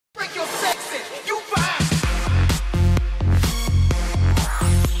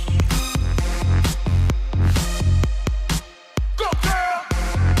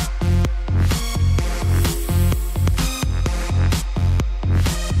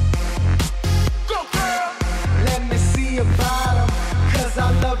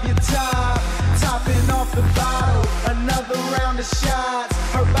the shots.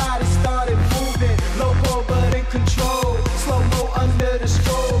 Her body started moving, loco but in control. Slow-mo under the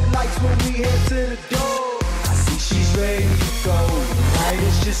strobe lights when we head to the door. I see she's ready to go. The night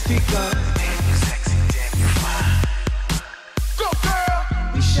has just begun. Damn, you sexy, damn, you fine. Go, girl!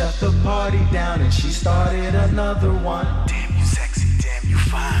 We shut the party down and she started another one. Damn, you sexy, damn, you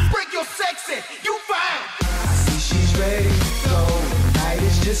fine. Break your sexy, you fine. I see she's ready to go. The night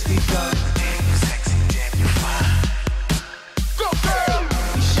has just begun. Damn, you sexy, damn, you fine. Go, girl!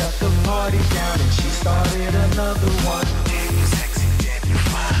 We shut the party down and she started another one.